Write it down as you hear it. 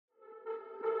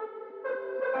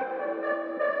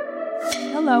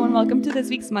Hello and welcome to this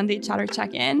week's Monday Chatter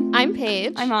Check-In. I'm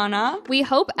Paige. I'm Anna. We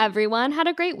hope everyone had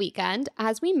a great weekend.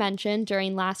 As we mentioned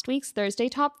during last week's Thursday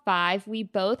Top 5, we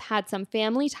both had some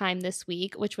family time this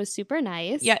week, which was super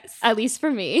nice. Yes. At least for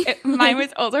me. Mine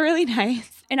was also really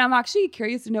nice. And I'm actually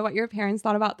curious to know what your parents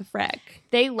thought about the Frick.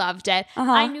 They loved it. Uh-huh.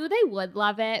 I knew they would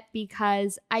love it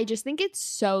because I just think it's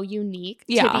so unique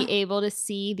to be able to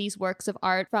see these works of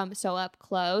art from so up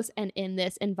close and in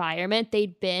this environment.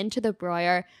 They'd been to the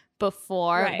Breuer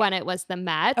before when it was the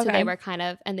Met. So they were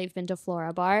and they've been to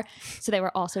Flora Bar. So they were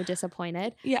also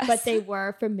disappointed. Yes. But they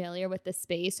were familiar with the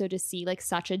space. So to see like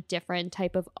such a different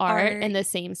type of art in the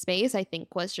same space, I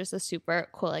think was just a super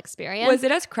cool experience. Was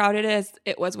it as crowded as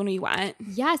it was when we went?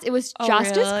 Yes, it was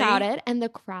just as crowded and the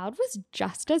crowd was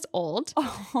just as old.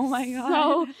 Oh my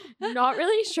God. So not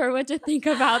really sure what to think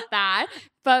about that.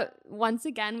 But once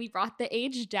again, we brought the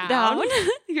age down.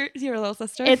 Your little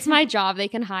sister. It's my job. They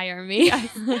can hire me.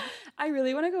 Yes. I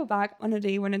really want to go back on a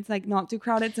day when it's like not too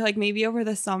crowded to like maybe over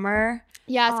the summer.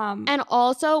 Yes. And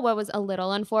also what was a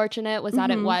little unfortunate was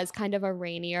that it was kind of a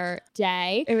rainier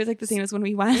day. It was like the same as when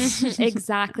we went.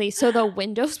 Exactly. So the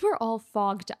windows were all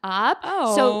fogged up.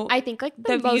 Oh. So I think like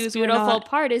the most beautiful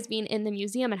part is being in the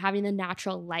museum and having the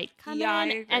natural light come in. I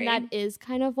agree. And that is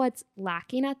kind of what's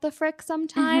lacking at the Frick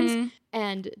sometimes.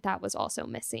 And that was also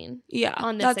missing. Yeah.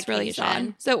 On this that's occasion. really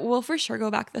sad. So we'll for sure go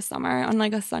back this summer on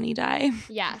like a sunny day.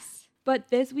 Yes. But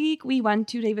this week, we went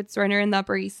to David Zwirner in the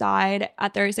Upper East Side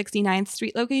at their 69th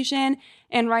Street location.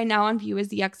 And right now on view is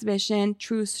the exhibition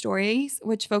True Stories,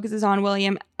 which focuses on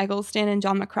William Eggleston and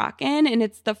John McCracken. And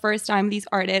it's the first time these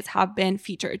artists have been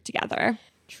featured together.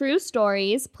 True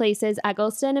Stories places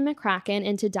Eggleston and McCracken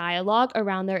into dialogue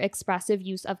around their expressive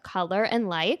use of color and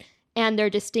light and their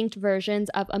distinct versions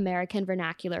of American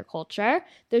vernacular culture.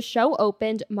 The show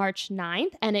opened March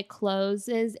 9th and it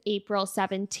closes April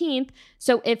 17th.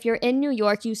 So if you're in New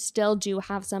York, you still do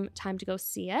have some time to go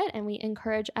see it. And we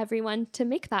encourage everyone to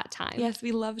make that time. Yes,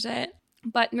 we loved it.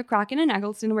 But McCracken and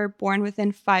Eggleston were born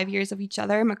within 5 years of each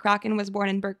other. McCracken was born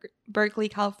in Berkeley,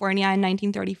 California in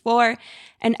 1934,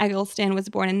 and Eggleston was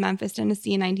born in Memphis,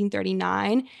 Tennessee in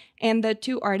 1939. And the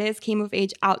two artists came of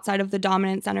age outside of the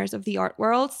dominant centers of the art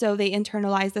world, so they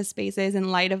internalized the spaces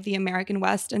in light of the American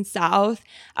West and South,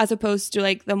 as opposed to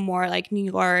like the more like New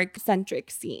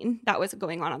York-centric scene that was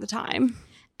going on at the time.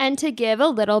 And to give a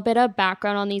little bit of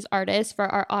background on these artists for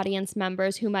our audience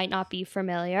members who might not be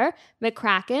familiar,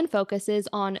 McCracken focuses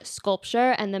on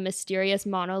sculpture, and the mysterious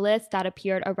monoliths that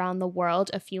appeared around the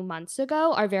world a few months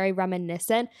ago are very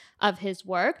reminiscent of his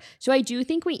work. So I do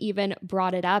think we even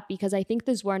brought it up because I think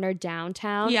the Zwirner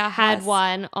downtown had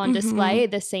one on display at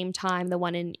the same time the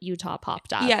one in Utah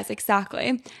popped up. Yes,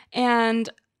 exactly. And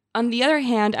on the other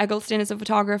hand, Eggleston is a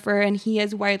photographer, and he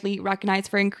is widely recognized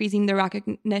for increasing the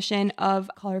recognition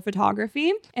of color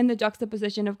photography. And the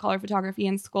juxtaposition of color photography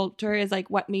and sculpture is like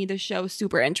what made the show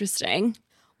super interesting.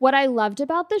 What I loved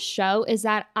about the show is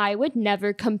that I would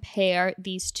never compare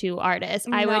these two artists.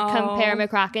 I would compare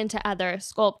McCracken to other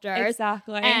sculptors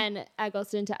and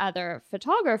Eggleston to other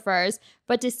photographers.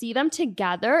 But to see them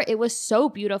together, it was so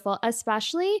beautiful,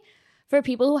 especially for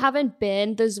people who haven't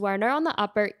been. The Zwirner on the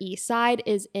Upper East Side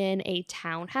is in a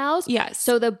townhouse. Yes.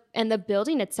 So the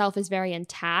building itself is very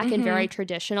intact and very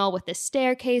traditional with the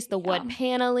staircase, the wood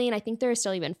paneling. I think there are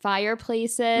still even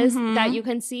fireplaces that you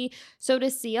can see. So to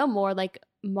see a more like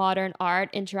modern art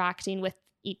interacting with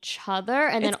each other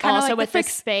and then also like with the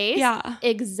space. Yeah.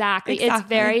 Exactly. It's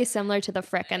very similar to the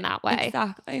Frick in that way.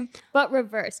 Exactly. But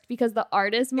reversed because the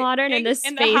art is modern and the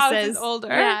space the house is older.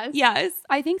 Yes.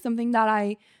 I think something that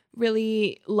I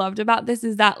really loved about this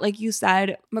is that, like you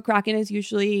said, McCracken is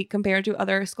usually compared to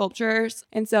other sculptors.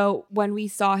 And so when we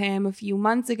saw him a few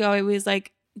months ago, it was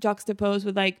like juxtaposed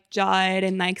with like Judd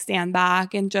and like Stand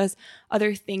Back and just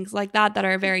other things like that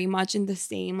are very much in the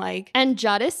same like. And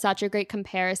Judd is such a great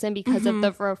comparison because of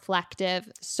the reflective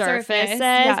surfaces.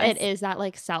 It is that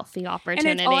like selfie opportunity.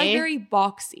 And it's all like very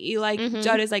boxy. Like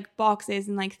Judd is like boxes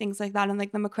and like things like that. And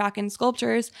like the McCracken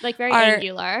sculptures like very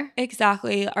angular.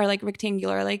 Exactly. Are like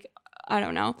rectangular. Like, I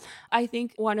don't know. I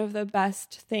think one of the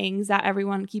best things that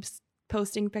everyone keeps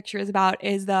posting pictures about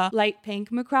is the light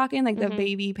pink McCracken, like the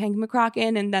baby pink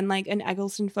McCracken, and then like an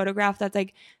Eggleston photograph that's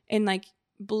like in like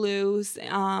blues.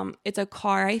 It's a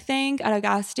car, I think, at a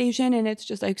gas station, and it's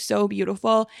just like so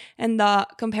beautiful. And the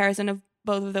comparison of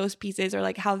both of those pieces or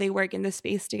like how they work in the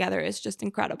space together is just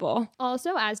incredible.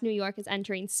 Also, as New York is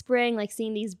entering spring, like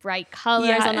seeing these bright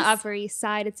colors on the Upper East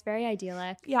Side, it's very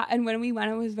idyllic. Yeah, and when we went,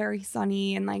 it was very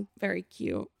sunny and like very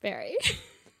cute. Very.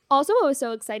 Also, what was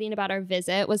so exciting about our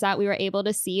visit was that we were able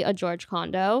to see a George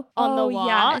Condo on the wall.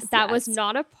 Yes, that was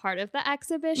not a part of the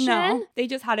exhibition. No, they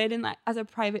just had it in as a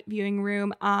private viewing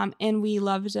room, and we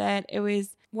loved it. It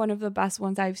was one of the best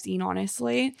ones I've seen,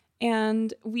 honestly.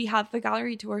 And we had the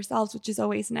gallery to ourselves, which is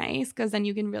always nice because then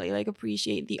you can really like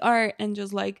appreciate the art and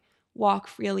just like walk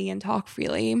freely and talk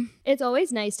freely. It's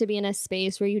always nice to be in a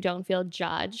space where you don't feel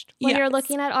judged when you're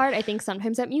looking at art. I think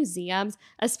sometimes at museums,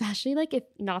 especially like if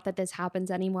not that this happens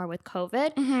anymore with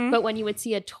COVID, but when you would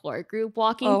see a tour group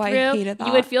walking through, I hated that.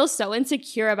 You would feel so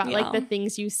insecure about like the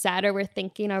things you said or were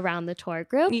thinking around the tour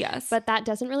group. Yes. But that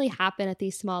doesn't really happen at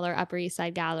these smaller Upper East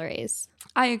Side galleries.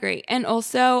 I agree. And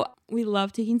also, we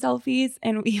love taking selfies,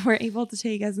 and we were able to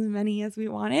take as many as we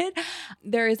wanted.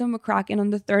 There is a McCracken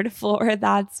on the 3rd floor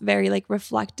that's very like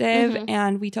reflective,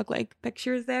 and we took like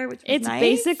pictures there, which was nice.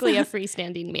 It's basically a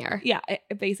freestanding mirror. Yeah,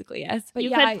 it basically is. But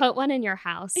you could put one in your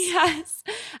house. Yes.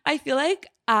 I feel like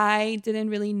I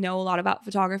didn't really know a lot about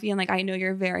photography, and like I know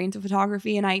you're very into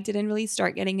photography, and I didn't really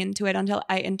start getting into it until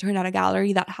I interned at a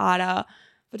gallery that had a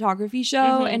photography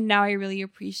show, and now I really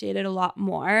appreciate it a lot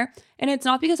more. And it's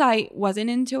not because I wasn't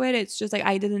into it, it's just like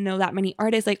I didn't know that many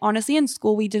artists. Like honestly, in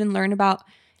school we didn't learn about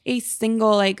a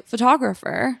single like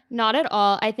photographer. Not at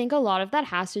all. I think a lot of that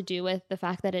has to do with the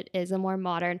fact that it is a more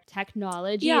modern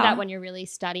technology, that when you're really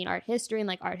studying art history and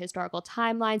like art historical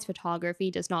timelines,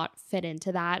 photography does not fit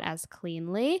into that as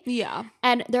cleanly. Yeah.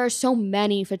 And there are so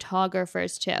many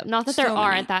photographers too. Not that there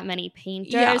aren't that many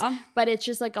painters, but it's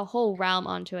just like a whole realm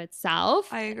unto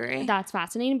itself. I agree. That's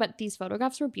fascinating. But these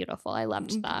photographs were beautiful. I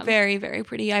loved them. Very, very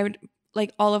pretty. I would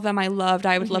like all of them. I loved.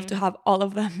 I would love to have all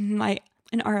of them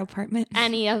in our apartment.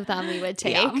 Any of them we would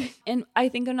take. Yeah. And I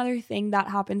think another thing that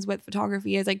happens with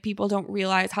photography is like people don't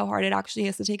realize how hard it actually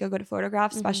is to take a good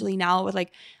photograph, especially now with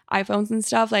like iPhones and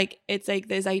stuff. Like it's like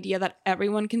this idea that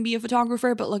everyone can be a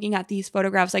photographer, but looking at these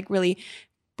photographs like really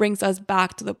brings us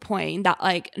back to the point that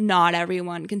like not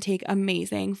everyone can take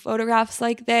amazing photographs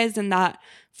like this, and that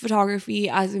photography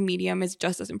as a medium is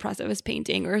just as impressive as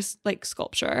painting or like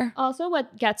sculpture. Also,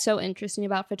 what gets so interesting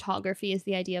about photography is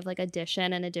the idea of like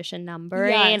addition and addition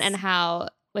numbering, and how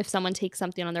if someone takes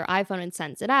something on their iPhone and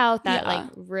sends it out, that like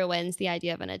ruins the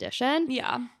idea of an addition.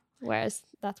 Yeah. Whereas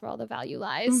that's where all the value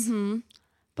lies.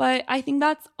 But I think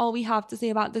that's all we have to say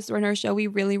about this Renner show. We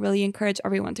really, really encourage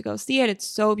everyone to go see it. It's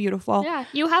so beautiful. Yeah,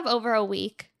 you have over a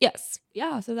week. Yes.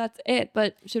 Yeah, so that's it.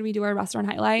 But should we do our restaurant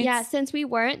highlights? Yeah, since we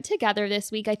weren't together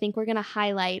this week, I think we're going to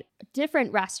highlight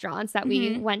different restaurants that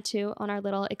we went to on our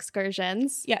little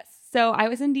excursions. Yes. So I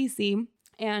was in DC,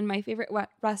 and my favorite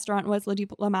restaurant was Le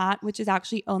Diplomat, which is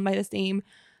actually owned by the same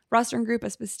restaurant group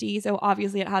as Pastis. So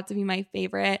obviously it had to be my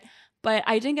favorite. But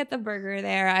I didn't get the burger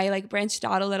there. I like branched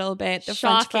out a little bit. The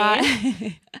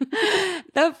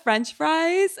the French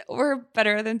fries were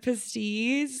better than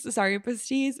Pastis. Sorry,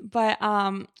 Pastis. But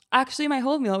actually my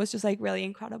whole meal was just like really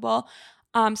incredible.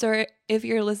 So if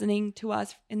you're listening to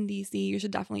us in DC, you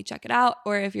should definitely check it out.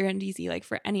 Or if you're in DC, like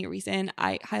for any reason,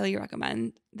 I highly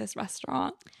recommend this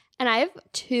restaurant. And I have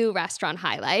 2 restaurant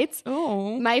highlights.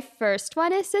 Oh. My first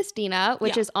one is Sistina,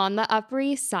 which is on the Upper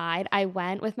East Side. I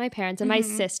went with my parents and my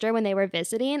sister when they were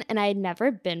visiting, and I had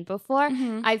never been before.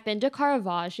 I've been to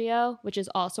Caravaggio, which is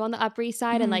also on the Upper East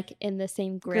Side and like in the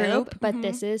same group. But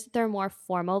this is their more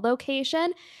formal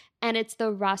location. And it's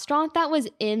the restaurant that was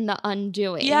in The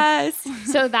Undoing. Yes.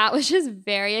 So that was just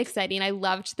very exciting. I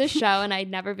loved the show, and I'd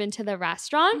never been to the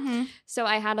restaurant. So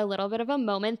I had a little bit of a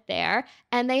moment there.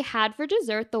 And they had for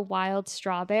dessert the wild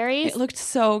strawberries. It looked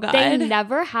so good. They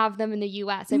never have them in the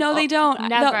U.S. No, they don't.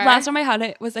 Never. The last time I had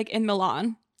it was like in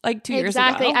Milan, like 2 years ago.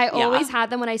 Exactly. I always had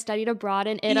them when I studied abroad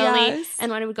in Italy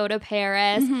and when I would go to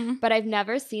Paris. But I've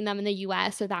never seen them in the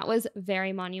U.S. So that was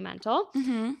very monumental.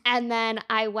 And then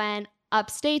I went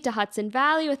upstate to Hudson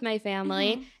Valley with my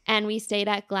family, and we stayed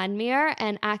at Glenmuir.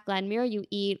 And at Glenmuir, you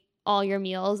eat all your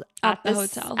meals at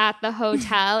the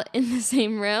hotel in the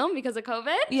same room because of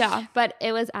COVID. Yeah. But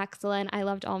it was excellent. I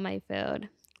loved all my food.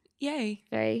 Yay.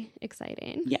 Very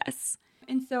exciting. Yes.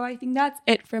 And so I think that's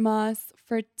it from us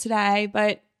for today,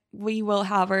 but we will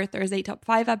have our Thursday Top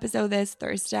 5 episode this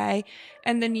Thursday,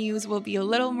 and the news will be a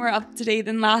little more up to date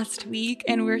than last week,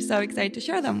 and we're so excited to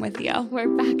share them with you. We're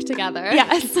back together.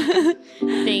 Yes.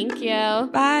 Thank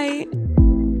you. Bye.